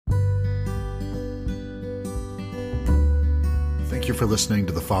Thank you for listening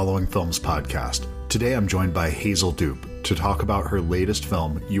to the Following Films podcast. Today I'm joined by Hazel Doupe to talk about her latest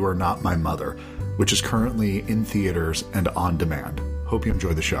film, You Are Not My Mother, which is currently in theaters and on demand. Hope you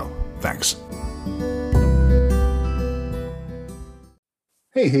enjoy the show. Thanks.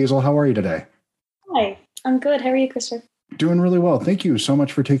 Hey Hazel, how are you today? Hi, I'm good. How are you, Christopher? Doing really well. Thank you so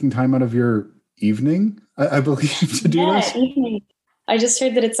much for taking time out of your evening, I believe, to do this. Evening. I just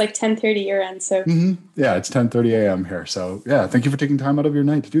heard that it's like 10:30 your end, so. Yeah, it's 10:30 a.m. here. So yeah, thank you for taking time out of your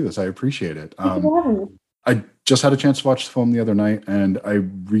night to do this. I appreciate it. Thank you for having me. I just had a chance to watch the film the other night, and I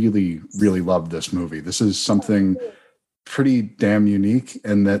really, really loved this movie. This is something pretty damn unique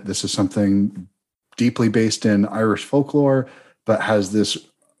in that this is something deeply based in Irish folklore, but has this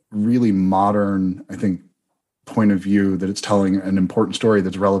really modern, I think, point of view that it's telling an important story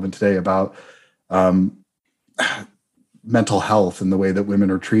that's relevant today about mental health and the way that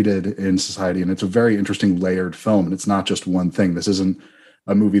women are treated in society. And it's a very interesting layered film. And it's not just one thing. This isn't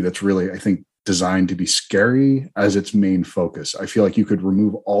a movie that's really, I think, designed to be scary as its main focus. I feel like you could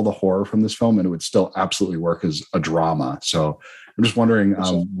remove all the horror from this film and it would still absolutely work as a drama. So I'm just wondering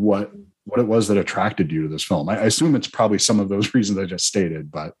what it was that attracted you to this film. I assume it's probably some of those reasons I just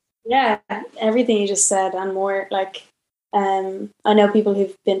stated, but. Yeah, everything you just said and more. Like, I know people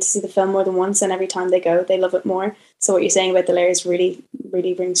who've been to see the film more than once, and every time they go, they love it more. So what you're saying about the layers really,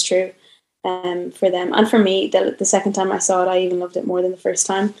 really rings true for them. And for me, the second time I saw it, I even loved it more than the first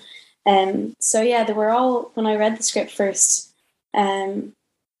time. So yeah, they were all, when I read the script first, the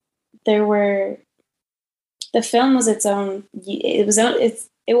film was its own, it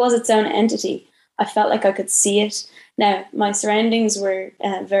was its own entity. I felt like I could see it. Now, my surroundings were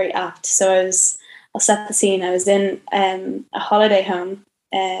very apt. So I'll set the scene. I was in a holiday home,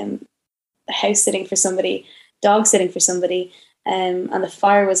 house sitting for somebody, dog sitting for somebody, and the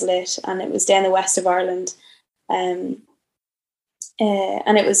fire was lit, and it was down the west of Ireland. And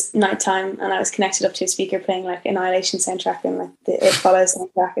it was nighttime, and I was connected up to a speaker playing like Annihilation soundtrack and like the It Follows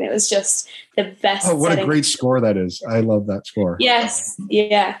soundtrack, and it was just the best. Oh, what a great score that is! I love that score. Yes,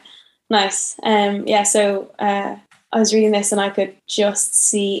 yeah, nice. So I was reading this, and I could just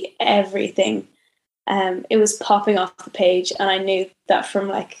see everything. It was popping off the page, and I knew that from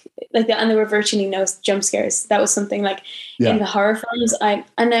like that, and there were virtually no jump scares. That was something like in the horror films. I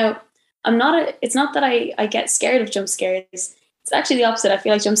know I'm not. It's not that I get scared of jump scares. It's actually the opposite. I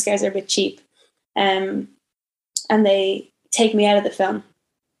feel like jump scares are a bit cheap, and they take me out of the film.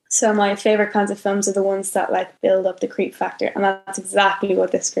 So my favorite kinds of films are the ones that like build up the creep factor, and that's exactly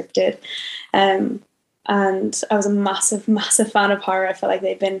what this script did. And I was a massive, massive fan of horror. I felt like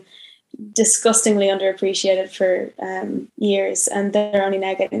they've been disgustingly underappreciated for years, and they're only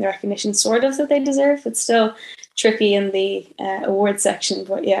now getting the recognition sort of that they deserve. It's still tricky in the awards section,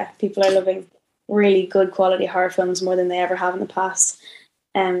 but yeah, people are loving really good quality horror films more than they ever have in the past.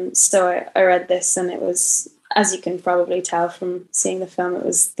 So I read this, and it was, as you can probably tell from seeing the film, it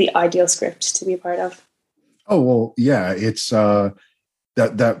was the ideal script to be a part of. Oh, well, yeah, it's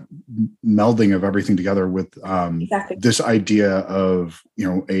that melding of everything together with exactly. This idea of,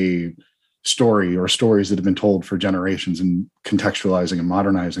 a story or stories that have been told for generations and contextualizing and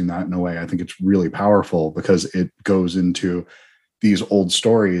modernizing that in a way. I think it's really powerful because it goes into these old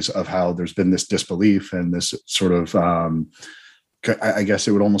stories of how there's been this disbelief and this sort of, I guess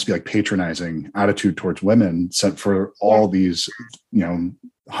it would almost be like patronizing attitude towards women set for all these,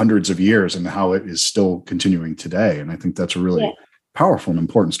 hundreds of years, and how it is still continuing today. And I think that's a really powerful and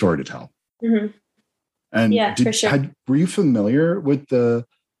important story to tell. Mm-hmm. And for sure. Were you familiar with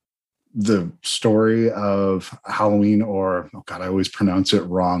the story of Halloween, or I always pronounce it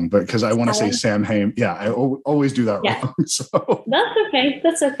wrong, but because I want to say Samhain. Yeah, I always do that wrong. So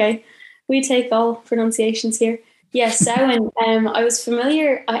That's okay. We take all pronunciations here. Yes, Samhain. I was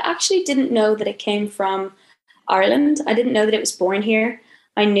familiar. I actually didn't know that it came from Ireland. I didn't know that it was born here.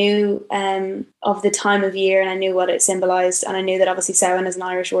 I knew of the time of year, and I knew what it symbolized, and I knew that obviously Samhain is an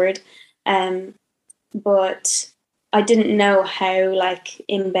Irish word, but I didn't know how like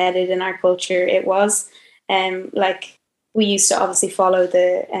embedded in our culture it was. Like we used to obviously follow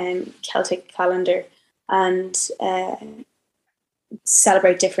the Celtic calendar and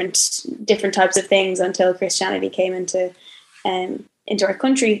celebrate different types of things until Christianity came into our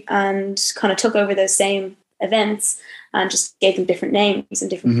country and kind of took over those same events and just gave them different names and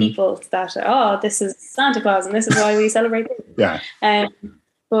different people that, this is Santa Claus and this is why we celebrate this. Yeah.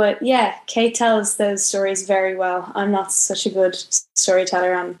 But yeah, Kate tells those stories very well. I'm not such a good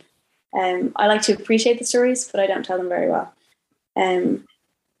storyteller, and I like to appreciate the stories, but I don't tell them very well.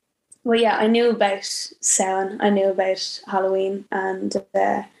 Well, yeah, I knew about Samhain, I knew about Halloween, and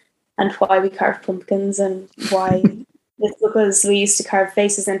why we carve pumpkins, and why It's because we used to carve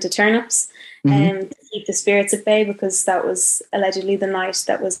faces into turnips to keep the spirits at bay, because that was allegedly the night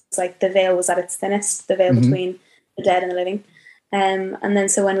that was like the veil was at its thinnest, the veil between the dead and the living. And then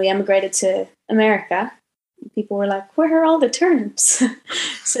so when we emigrated to America, people were like, where are all the turnips?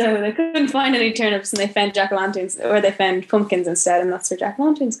 So they couldn't find any turnips, and they found jack-o'-lanterns, or they found pumpkins instead, and that's where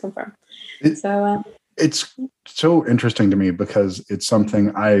jack-o'-lanterns come from. It's so interesting to me because it's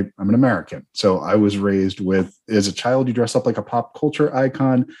something I'm an American. So I was raised with, as a child, you dress up like a pop culture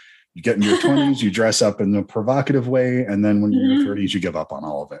icon. You get in your 20s, you dress up in a provocative way. And then when you're in your 30s, you give up on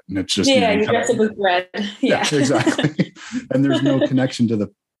all of it. And it's just, you dress up with bread. Yeah, exactly. And there's no connection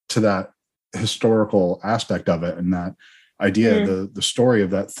to that historical aspect of it. And that idea, the story of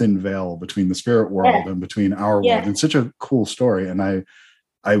that thin veil between the spirit world and between our world. And such a cool story. And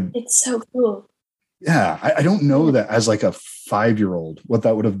it's so cool. Yeah, I don't know that as like a 5-year-old, what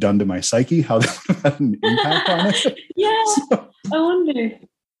that would have done to my psyche, how that would have had an impact on it. Yeah, so.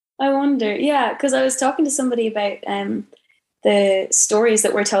 I wonder. Yeah, because I was talking to somebody about the stories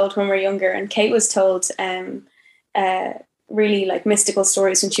that we're told when we're younger, and Kate was told really like mystical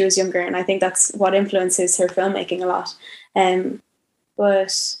stories when she was younger, and I think that's what influences her filmmaking a lot.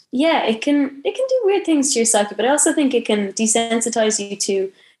 But yeah, it can do weird things to your psyche, but I also think it can desensitize you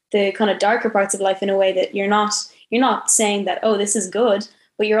to the kind of darker parts of life in a way that you're not saying that, oh, this is good,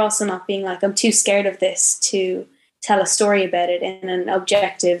 but you're also not being like, I'm too scared of this to tell a story about it in an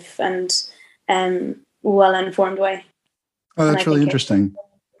objective and well-informed way. Oh, that's really interesting.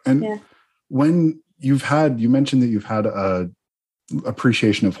 And when you mentioned that you've had a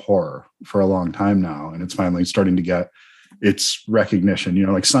appreciation of horror for a long time now, and it's finally starting to get its recognition,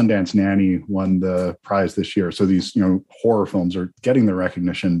 like Sundance Nanny won the prize this year. So these, horror films are getting the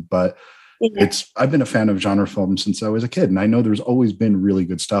recognition, but I've been a fan of genre films since I was a kid. And I know there's always been really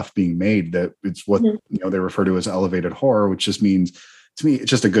good stuff being made that it's what, they refer to as elevated horror, which just means, to me, it's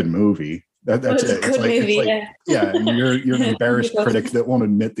just a good movie. That's it. It's like, movie, and you're an embarrassed critic that won't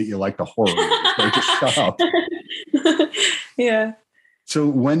admit that you like the horror movies. Like, just shut up. Yeah. So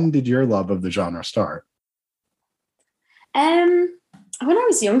when did your love of the genre start? When I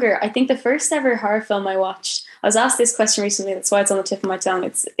was younger, I think the first ever horror film I watched, I was asked this question recently, that's why it's on the tip of my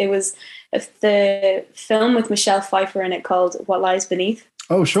tongue. It was the film with Michelle Pfeiffer in it called What Lies Beneath.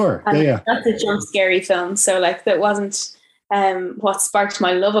 Oh, sure. Yeah. That's a jump scary film. So like that wasn't what sparked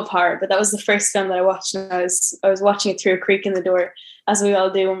my love of horror, but that was the first film that I watched, and I was watching it through a creak in the door, as we all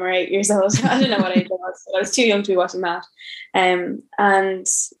do when we're 8 years old. I don't know what age I was, but I was too young to be watching that. And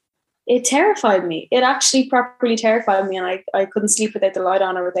it terrified me. It actually properly terrified me, and I couldn't sleep without the light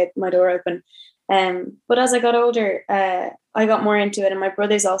on or without my door open. But as I got older, I got more into it, and my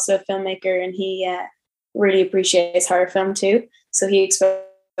brother's also a filmmaker, and he really appreciates horror film too. So he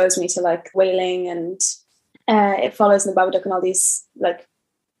exposed me to like Wailing and It Follows and The Babadook and all these like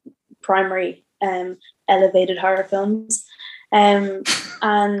primary elevated horror films. And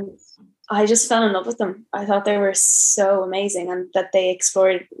I just fell in love with them. I thought they were so amazing, and that they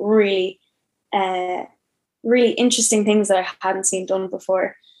explored really, really interesting things that I hadn't seen done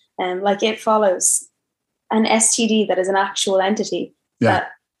before. Like It Follows, an STD that is an actual entity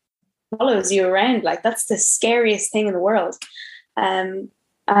that follows you around. Like that's the scariest thing in the world.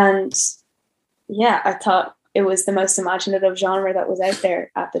 And yeah, I thought it was the most imaginative genre that was out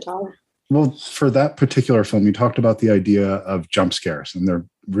there at the time. Well, for that particular film, you talked about the idea of jump scares, and they're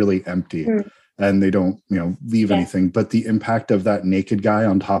really empty and they don't, leave anything. But the impact of that naked guy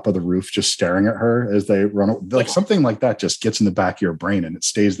on top of the roof just staring at her as they run, like something like that just gets in the back of your brain, and it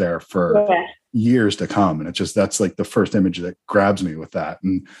stays there for years to come. And that's like the first image that grabs me with that.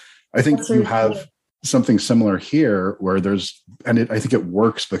 And I think you have something similar here where I think it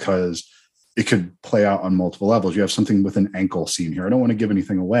works because it could play out on multiple levels. You have something with an ankle scene here. I don't want to give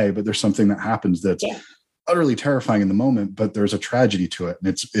anything away, but there's something that happens that's utterly terrifying in the moment, but there's a tragedy to it. And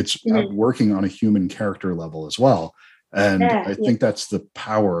it's working on a human character level as well. And I think that's the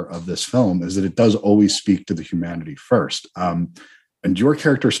power of this film, is that it does always speak to the humanity first. And your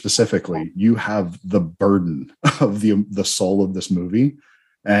character specifically, you have the burden of the soul of this movie.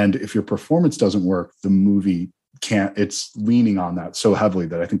 And if your performance doesn't work, the movie it's leaning on that so heavily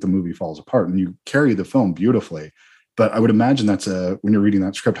that I think the movie falls apart. And you carry the film beautifully, but I would imagine when you're reading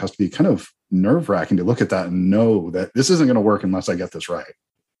that script, has to be kind of nerve-wracking to look at that and know that this isn't going to work unless I get this right.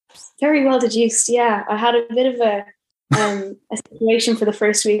 Very well deduced. Yeah, I had a bit of a situation for the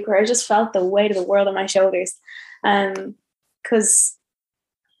first week where I just felt the weight of the world on my shoulders, because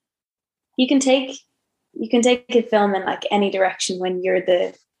you can take a film in like any direction when you're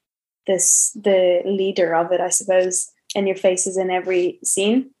the leader of it, I suppose, and your face is in every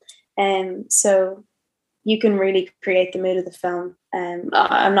scene. And so you can really create the mood of the film.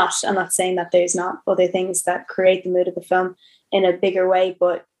 I'm not saying that there's not other things that create the mood of the film in a bigger way,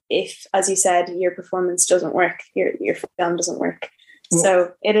 but if, as you said, your performance doesn't work, your film doesn't work. Well,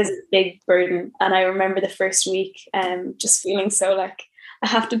 so it is a big burden. And I remember the first week just feeling so like, I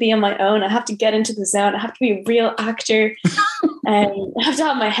have to be on my own. I have to get into the zone. I have to be a real actor. I have to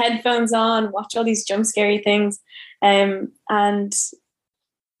have my headphones on, watch all these jump scary things. And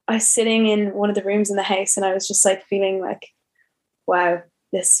I was sitting in one of the rooms in the house and I was just like feeling like, wow,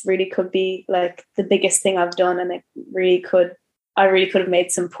 this really could be like the biggest thing I've done. And I really could have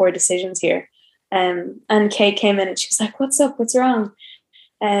made some poor decisions here. And Kate came in and she was like, what's up? What's wrong?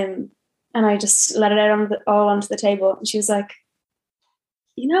 And I just let it out all onto the table. And she was like,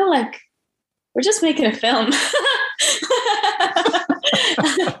 you know, like, we're just making a film.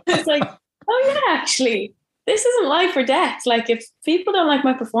 It's like, oh yeah, actually, this isn't life or death. Like, if people don't like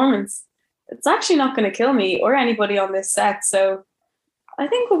my performance, it's actually not going to kill me or anybody on this set. So I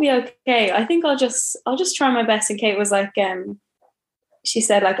think we'll be okay. I think I'll just try my best. And Kate was like, she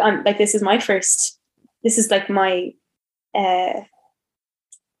said, like, I'm like, this is like my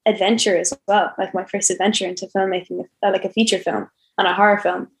adventure as well. Like my first adventure into filmmaking, like a feature film and a horror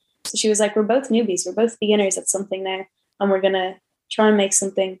film. So she was like, we're both newbies. We're both beginners at something now. And we're going to try and make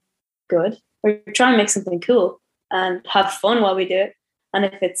something good. We're trying to make something cool and have fun while we do it. And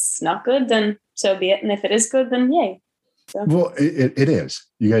if it's not good, then so be it. And if it is good, then yay. So. Well, it is.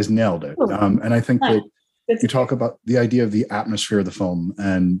 You guys nailed it. And I think that you talk about the idea of the atmosphere of the film,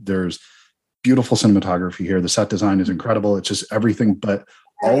 and there's beautiful cinematography here. The set design is incredible. It's just everything. But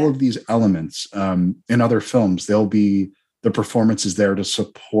all of these elements in other films, the performance is there to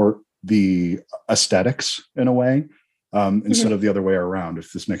support the aesthetics in a way. Instead of the other way around,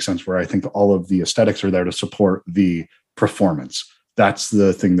 if this makes sense, where I think all of the aesthetics are there to support the performance. That's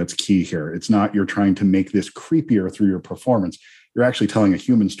the thing that's key here. It's not you're trying to make this creepier through your performance. You're actually telling a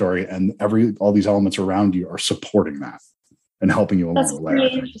human story, and all these elements around you are supporting that and helping you along the way.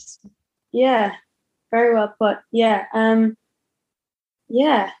 Really interesting. Yeah, very well put. Yeah.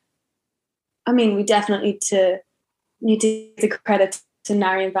 Yeah. I mean, we definitely need to give the credit to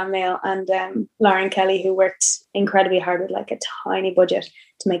Narian Van Mael and Lauren Kelly, who worked incredibly hard with like a tiny budget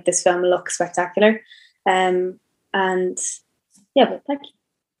to make this film look spectacular. And yeah, but thank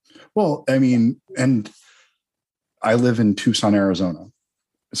you. Well, I mean, and I live in Tucson, Arizona.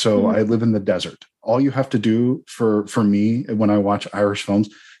 So I live in the desert. All you have to do for me when I watch Irish films,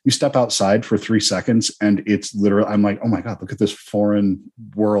 you step outside for 3 seconds and it's literally, I'm like, oh my God, look at this foreign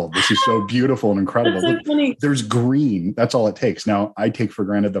world. This is so beautiful and incredible. That's so funny. There's green. That's all it takes. Now I take for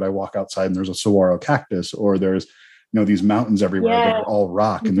granted that I walk outside and there's a saguaro cactus, or there's, these mountains everywhere that are all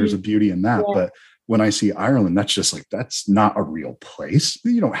rock, and there's a beauty in that. But when I see Ireland, that's just like, that's not a real place.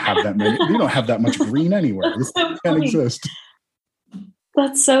 You don't have that many, you don't have that much green anywhere. This can't exist.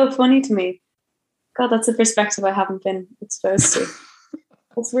 That's so funny to me. God, that's a perspective I haven't been exposed to.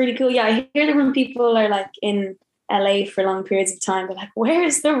 That's really cool. Yeah, I hear that when people are like in LA for long periods of time, they're like,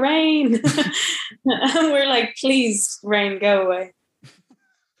 where's the rain? And we're like, please, rain, go away.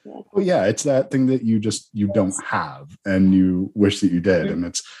 Yeah. Well, yeah, it's that thing that you don't have and you wish that you did. And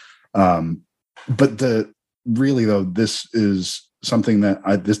it's, but really though, this is something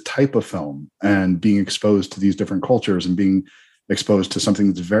that this type of film and being exposed to these different cultures and being exposed to something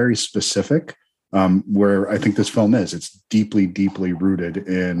that's very specific, where I think this film it's deeply, deeply rooted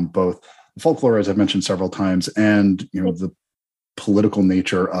in both folklore, as I've mentioned several times, and the political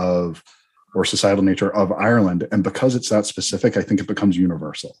nature or societal nature of Ireland. And because it's that specific, I think it becomes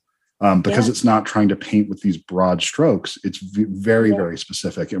universal. Because it's not trying to paint with these broad strokes. It's very, very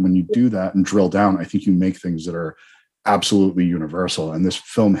specific. And when you do that and drill down, I think you make things that are absolutely universal. And this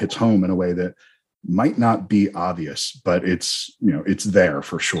film hits home in a way that might not be obvious, but it's there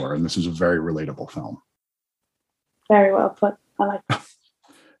for sure. And this is a very relatable film. Very well put. I like that.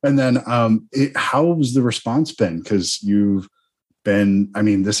 And then how's the response been? Because you've been,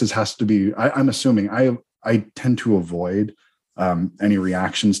 has to be, I'm assuming I tend to avoid any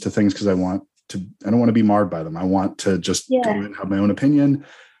reactions to things because I don't want to be marred by them. I want to just do it and have my own opinion,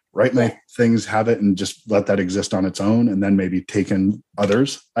 write my things, have it, and just let that exist on its own, and then maybe take in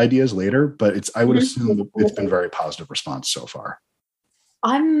others' ideas later. But I would assume that it's been very positive response so far.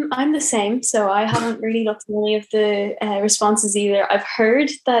 I'm the same, so I haven't really looked at any of the responses either. I've heard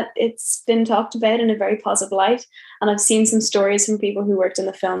that it's been talked about in a very positive light, and I've seen some stories from people who worked in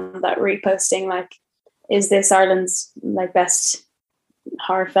the film that were reposting like, is this Ireland's like best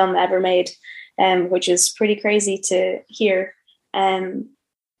horror film ever made? Which is pretty crazy to hear. And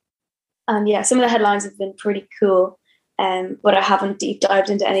yeah, some of the headlines have been pretty cool. But I haven't deep dived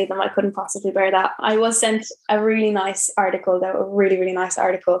into any of them. I couldn't possibly bear that. I was sent a really nice article, though, a really, really nice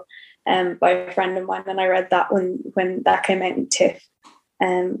article by a friend of mine, and I read that when that came out in TIFF,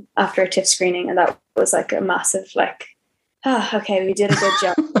 after a TIFF screening, and that was like a massive, like, okay, we did a good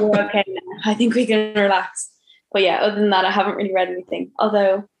job. We're okay now. I think we can relax. But yeah, other than that, I haven't really read anything,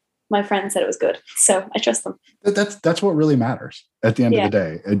 although my friend said it was good, so I trust them. That's what really matters at the end of the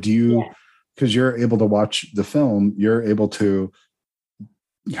day. Do you, because you're able to watch the film, you're able to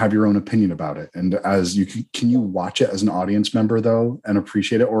have your own opinion about it, and as you can you watch it as an audience member though and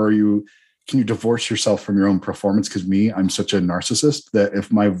appreciate it, or can you divorce yourself from your own performance? Because I'm such a narcissist that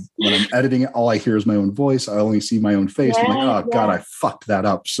when I'm editing it, all I hear is my own voice. I only see my own face. I'm like, oh God, I fucked that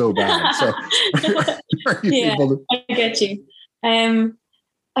up so bad. So are you able to? I get you.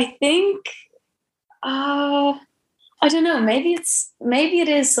 I think, I don't know, maybe it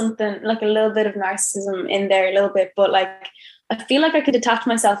is something like a little bit of narcissism in there, a little bit, but like, I feel like I could detach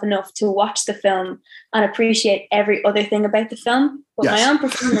myself enough to watch the film and appreciate every other thing about the film. But my own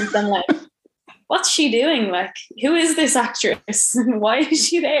performance, I'm like, what's she doing? Like, who is this actress? Why is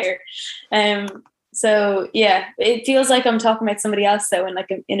she there? So yeah, it feels like I'm talking about somebody else though,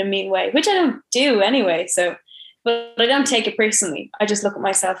 in a mean way, which I don't do anyway. So, but I don't take it personally. I just look at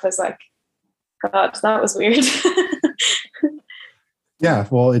myself as like, God, that was weird. Yeah,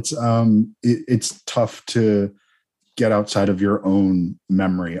 well, it's tough to get outside of your own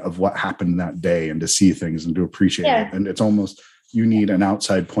memory of what happened that day and to see things and to appreciate it. And it's almost, you need an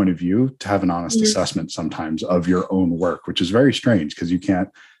outside point of view to have an honest assessment sometimes of your own work, which is very strange because you can't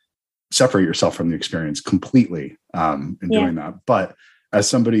separate yourself from the experience completely in doing that. But as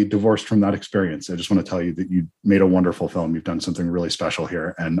somebody divorced from that experience, I just want to tell you that you made a wonderful film. You've done something really special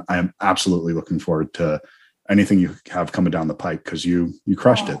here. And I am absolutely looking forward to anything you have coming down the pike because you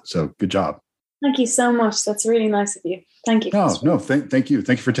crushed it. So good job. Thank you so much. That's really nice of you. Thank you. No, thank you.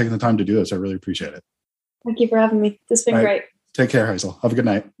 Thank you for taking the time to do this. I really appreciate it. Thank you for having me. This has been great. Take care, Hazel. Have a good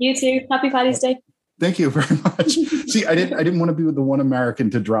night. You too. Happy Paddy's Day. Thank you very much. See, I didn't want to be the one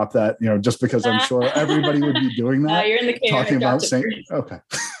American to drop that, just because I'm sure everybody would be doing that. You're in the clear. Talking about Saint. Okay.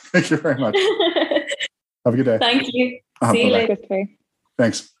 Thank you very much. Have a good day. Thank you. See you later.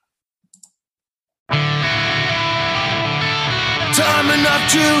 Thanks. Time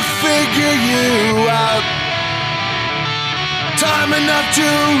enough to figure you out. Time enough to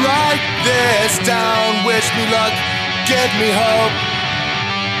write this down. Wish me luck, give me hope.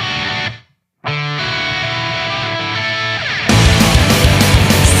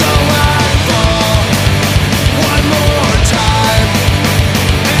 So I fall one more time,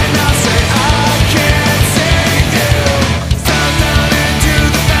 and I'll say I can't see you. Fell down into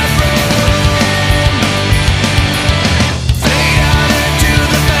the bathroom. Fade out into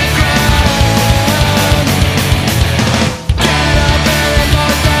the background. Get up and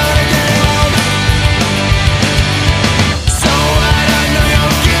fall down again. So I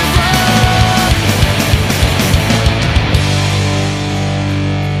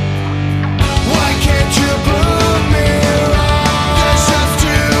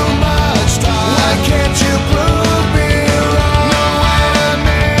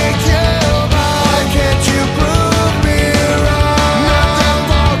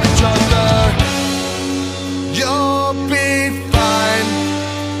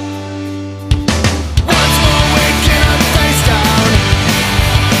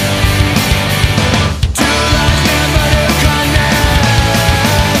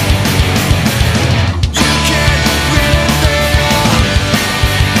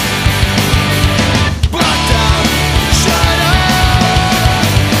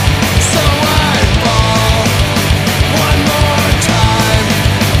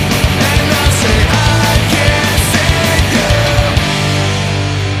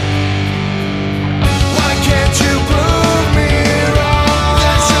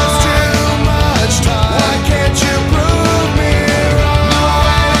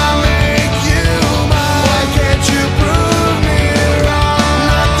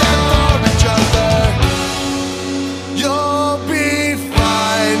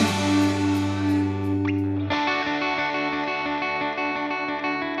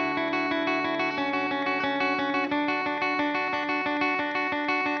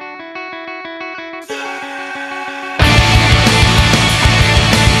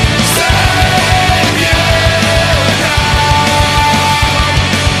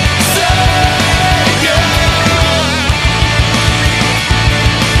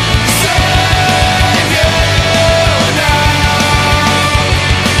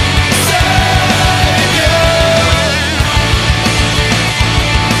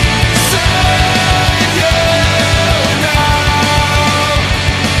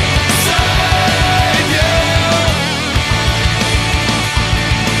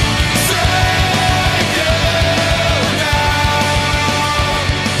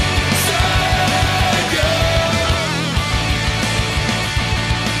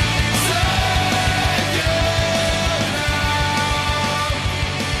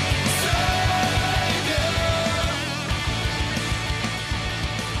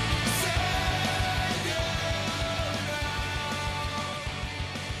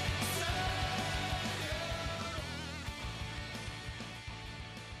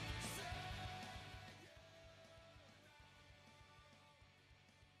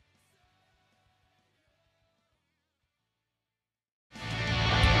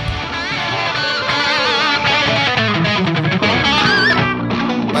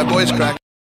voice crack.